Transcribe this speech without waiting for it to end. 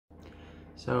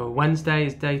So Wednesday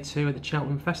is day 2 of the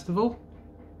Cheltenham Festival.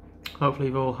 Hopefully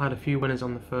you've all had a few winners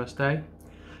on the first day.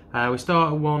 We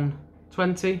start at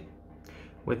 1:20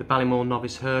 with the Ballymore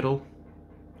Novice Hurdle.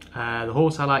 The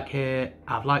horse I like here,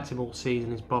 I've liked him all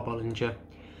season, is Bob Ollinger.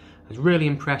 I was really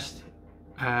impressed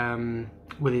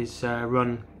with his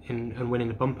run and winning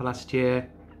the bumper last year.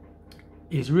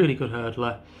 He's a really good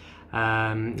hurdler.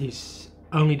 His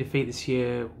only defeat this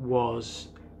year was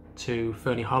to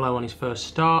Fernie Hollow on his first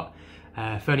start.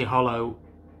 Fernie Hollow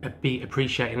beat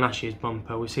Appreciating last year's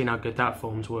bumper. We've seen how good that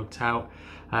form's worked out.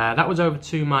 That was over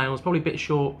 2 miles, probably a bit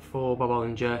short for Bob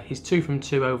Ollinger. He's 2 from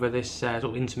 2 over this sort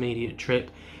of intermediate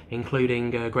trip,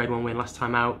 including a Grade 1 win last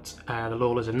time out, the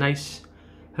Lawlers of Naas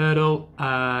hurdle.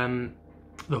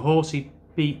 The horse he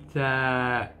beat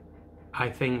there, I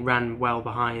think, ran well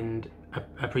behind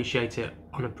Appreciate It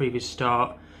on a previous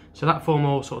start. So that form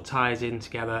all sort of ties in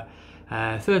together.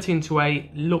 13 to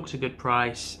 8 looks a good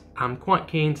price. I'm quite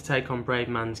keen to take on Brave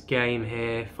Man's Game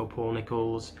here for Paul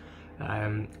Nicholls.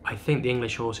 I think the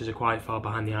English horses are quite far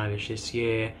behind the Irish this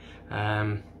year,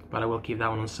 but I will keep that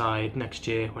one on side next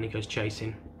year when he goes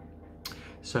chasing.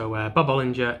 So Bob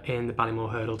Ollinger in the Ballymore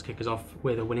Hurdle to kick us off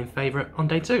with a winning favourite on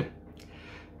day 2.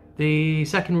 The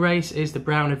second race is the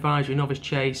Brown Advisory Novice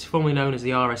Chase, formerly known as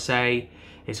the RSA.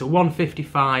 It's at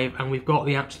 1:55 and we've got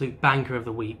the absolute banker of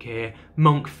the week here,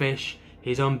 Monkfish.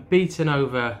 He's unbeaten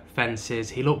over fences.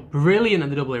 He looked brilliant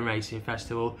at the Dublin Racing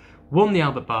Festival, won the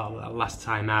Albert Bartlett last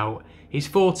time out. He's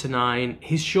 4 to 9.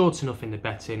 He's short enough in the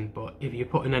betting, but if you're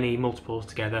putting any multiples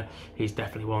together, he's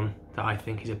definitely one that I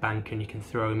think is a banker and you can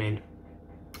throw him in.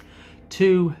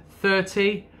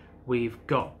 2:30, we've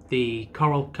got the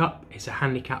Coral Cup. It's a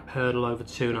handicap hurdle over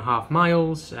 2.5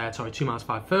 miles, 2 miles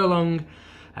 5 furlong.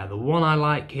 The one I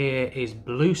like here is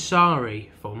Blue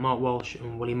Sari for Mark Walsh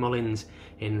and Willie Mullins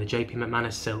in the JP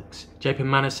McManus Silks. JP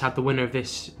McManus had the winner of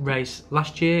this race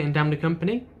last year in Damned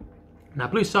Company. Now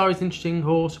Blue Sari is an interesting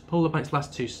horse, pulled up on its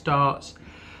last 2 starts.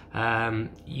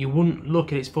 You wouldn't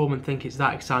look at its form and think it's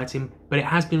that exciting, but it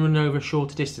has been running over a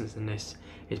shorter distance than this.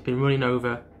 It's been running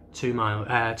over 2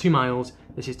 miles.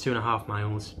 This is 2.5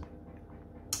 miles.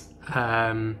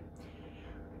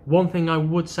 One thing I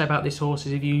would say about this horse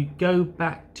is if you go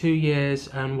back 2 years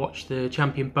and watch the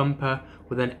Champion Bumper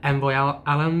with an Envoy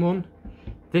Allen one,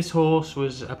 this horse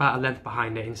was about a length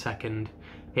behind it in second.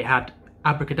 It had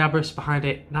Abracadabras behind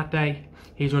it that day.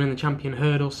 He's running the Champion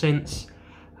Hurdle since.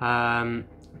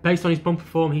 Based on his bumper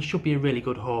form, he should be a really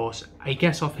good horse. He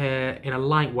gets off here in a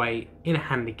lightweight, in a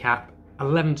handicap.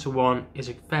 11 to 1 is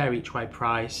a fair each way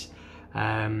price.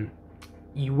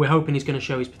 We're hoping he's going to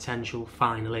show his potential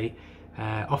finally.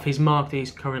 Off his mark that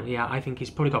he's currently at, I think he's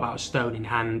probably got about a stone in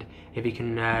hand if he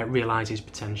can realise his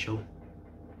potential.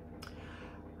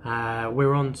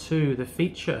 We're on to the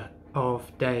feature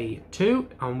of day 2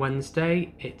 on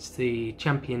Wednesday. It's the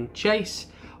Champion Chase.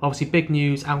 Obviously big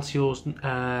news, Alcior's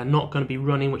not going to be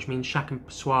running, which means Shack and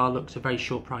Passoir looks a very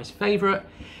short price favourite.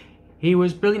 He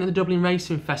was brilliant at the Dublin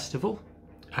Racing Festival,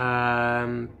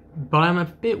 but I'm a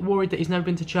bit worried that he's never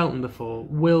been to Cheltenham before.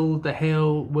 Will the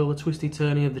hill, will the twisty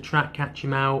turning of the track catch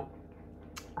him out?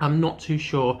 I'm not too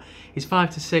sure. He's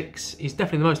 5 to 6. He's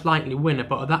definitely the most likely winner,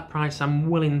 but at that price I'm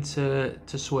willing to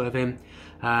swerve him.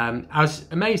 I was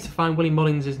amazed to find Willie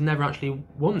Mullins has never actually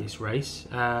won this race.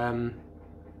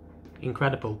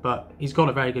 Incredible, but he's got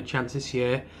a very good chance this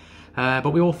year.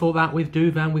 But we all thought that with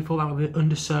Duvan, we thought that with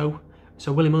Underso.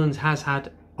 So Willie Mullins has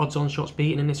had odds-on shots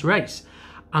beaten in this race.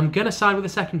 I'm going to side with the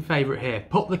second favourite here.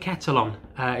 Put the Kettle on.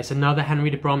 It's another Henry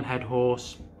de Bromhead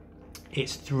horse.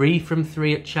 It's 3 from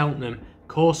 3 at Cheltenham.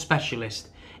 Course specialist.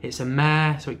 It's a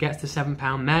mare, so it gets the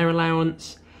 £7 mare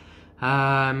allowance.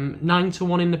 9 to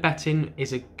 1 in the betting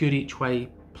is a good each way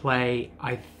play.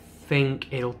 I think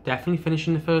it'll definitely finish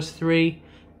in the first 3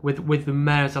 with the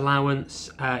mare's allowance.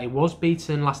 It was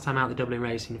beaten last time out at the Dublin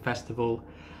Racing Festival,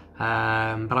 but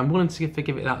I'm willing to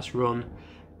forgive it that's run.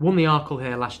 Won the Arkle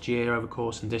here last year over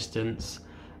course and distance.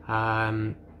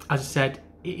 As I said,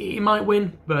 it might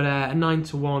win, but a 9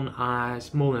 to 1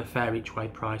 is more than a fair each way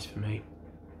price for me.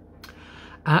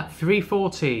 At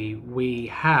 3:40 we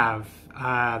have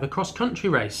the cross country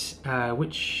race,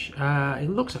 which it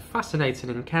looks a fascinating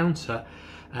encounter.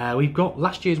 We've got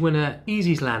last year's winner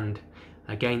Easy's Land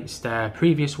against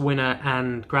previous winner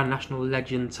and Grand National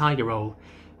legend Tiger Roll.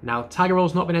 Now Tiger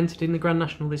Roll's not been entered in the Grand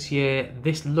National this year.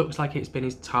 This looks like it's been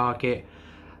his target,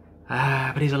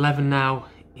 but he's 11 now.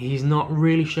 He's not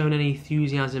really shown any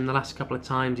enthusiasm the last couple of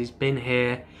times he's been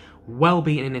here. Well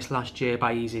beaten in this last year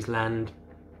by Easy's Land.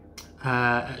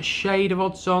 A shade of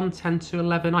odds on, 10 to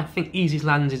 11. I think Easy's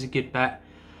Land is a good bet.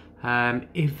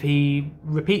 If he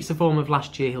repeats the form of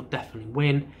last year, he'll definitely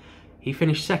win. He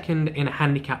finished second in a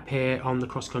handicap here on the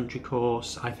cross-country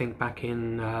course, I think back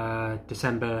in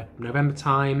December, November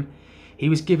time. He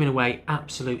was giving away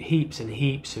absolute heaps and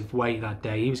heaps of weight that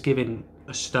day. He was giving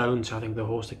a stone to, I think, the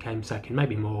horse that came second,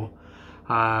 maybe more.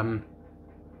 I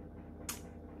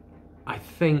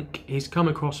think he's come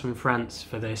across from France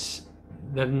for this.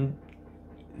 They've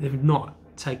not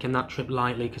taken that trip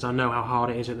lightly, because I know how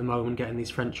hard it is at the moment getting these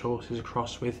French horses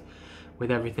across with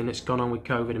everything that's gone on with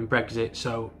COVID and Brexit.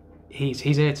 So he's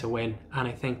here to win, and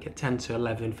I think at 10 to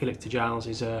 11, Felix de Giles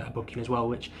is a booking as well,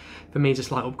 which for me is a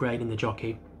slight upgrade in the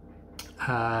jockey.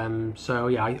 So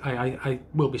yeah, I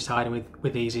will be siding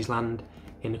with Easy's Land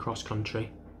in the cross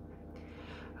country.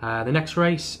 The next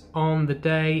race on the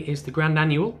day is the Grand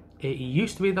Annual. It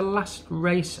used to be the last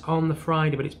race on the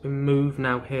Friday, but it's been moved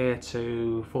now here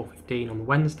to 4:15 on the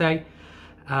Wednesday.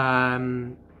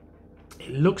 It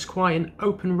looks quite an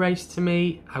open race to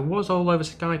me. I was all over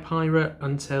Sky Pirate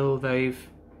until they've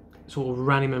sort of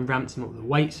ran him and ramped him up the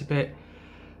weights a bit.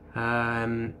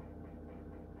 The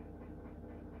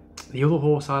other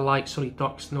horse I like, Sully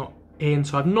Doc's not in,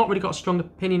 so I've not really got a strong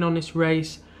opinion on this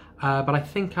race. But I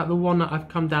think the one that I've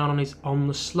come down on is on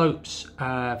the slopes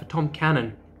for Tom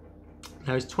Cannon.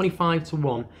 Now he's 25 to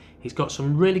 1. He's got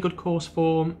some really good course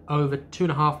form over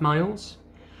 2.5 miles.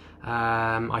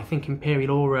 I think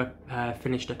Imperial Aura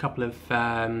finished a couple of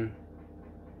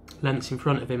lengths in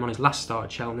front of him on his last start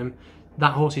at Cheltenham.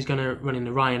 That horse is going to run in the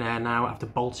Ryanair now after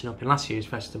bolting up in last year's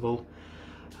festival.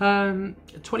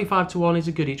 25 to 1 is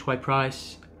a good each way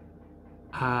price.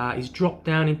 He's dropped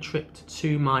down in trip to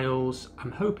 2 miles.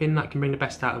 I'm hoping that can bring the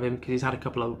best out of him, because he's had a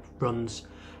couple of runs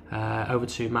over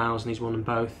 2 miles and he's won them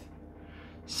both.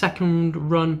 Second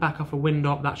run back off a wind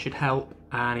up, that should help,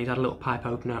 and he's had a little pipe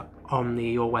opener on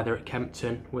the All Weather at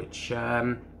Kempton, which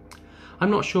I'm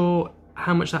not sure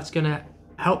how much that's going to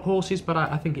help horses, but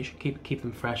I think it should keep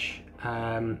them fresh.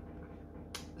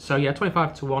 So yeah,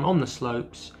 25 to 1 on the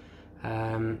slopes.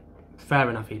 Fair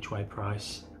enough each way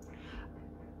price.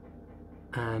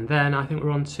 And then I think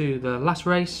we're on to the last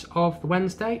race of the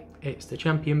Wednesday. It's the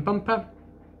Champion Bumper,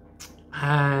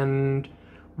 and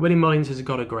Willie Mullins has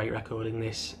got a great record in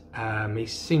this. He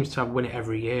seems to have won it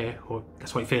every year, or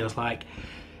that's what it feels like.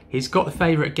 He's got the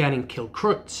favourite again in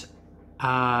Kilcrut,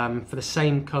 for the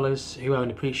same colours, who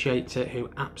own Appreciate It, who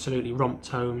absolutely romped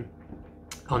home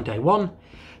on day one.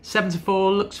 7 to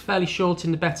 4 looks fairly short in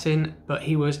the betting, but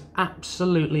he was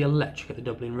absolutely electric at the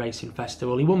Dublin Racing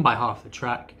Festival. He won by half the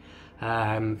track.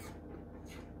 I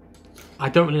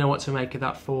don't really know what to make of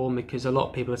that form, because a lot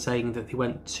of people are saying that he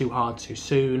went too hard too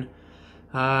soon.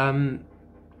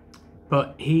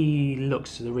 But he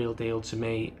looks the real deal to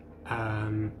me.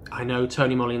 I know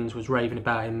Tony Mullins was raving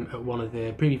about him at one of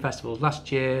the preview festivals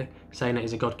last year, saying that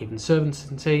he's a God-given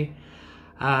certainty.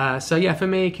 So yeah, for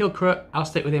me, Kilcrut, I'll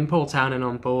stick with him. Paul Townend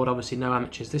on board, obviously no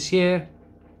amateurs this year.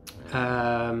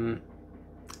 And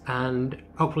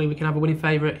hopefully we can have a winning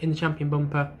favourite in the Champion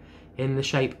Bumper in the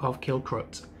shape of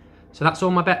Kilcrut. So that's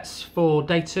all my bets for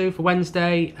day 2 for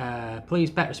Wednesday. Please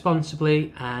bet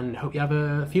responsibly, and hope you have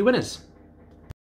a few winners.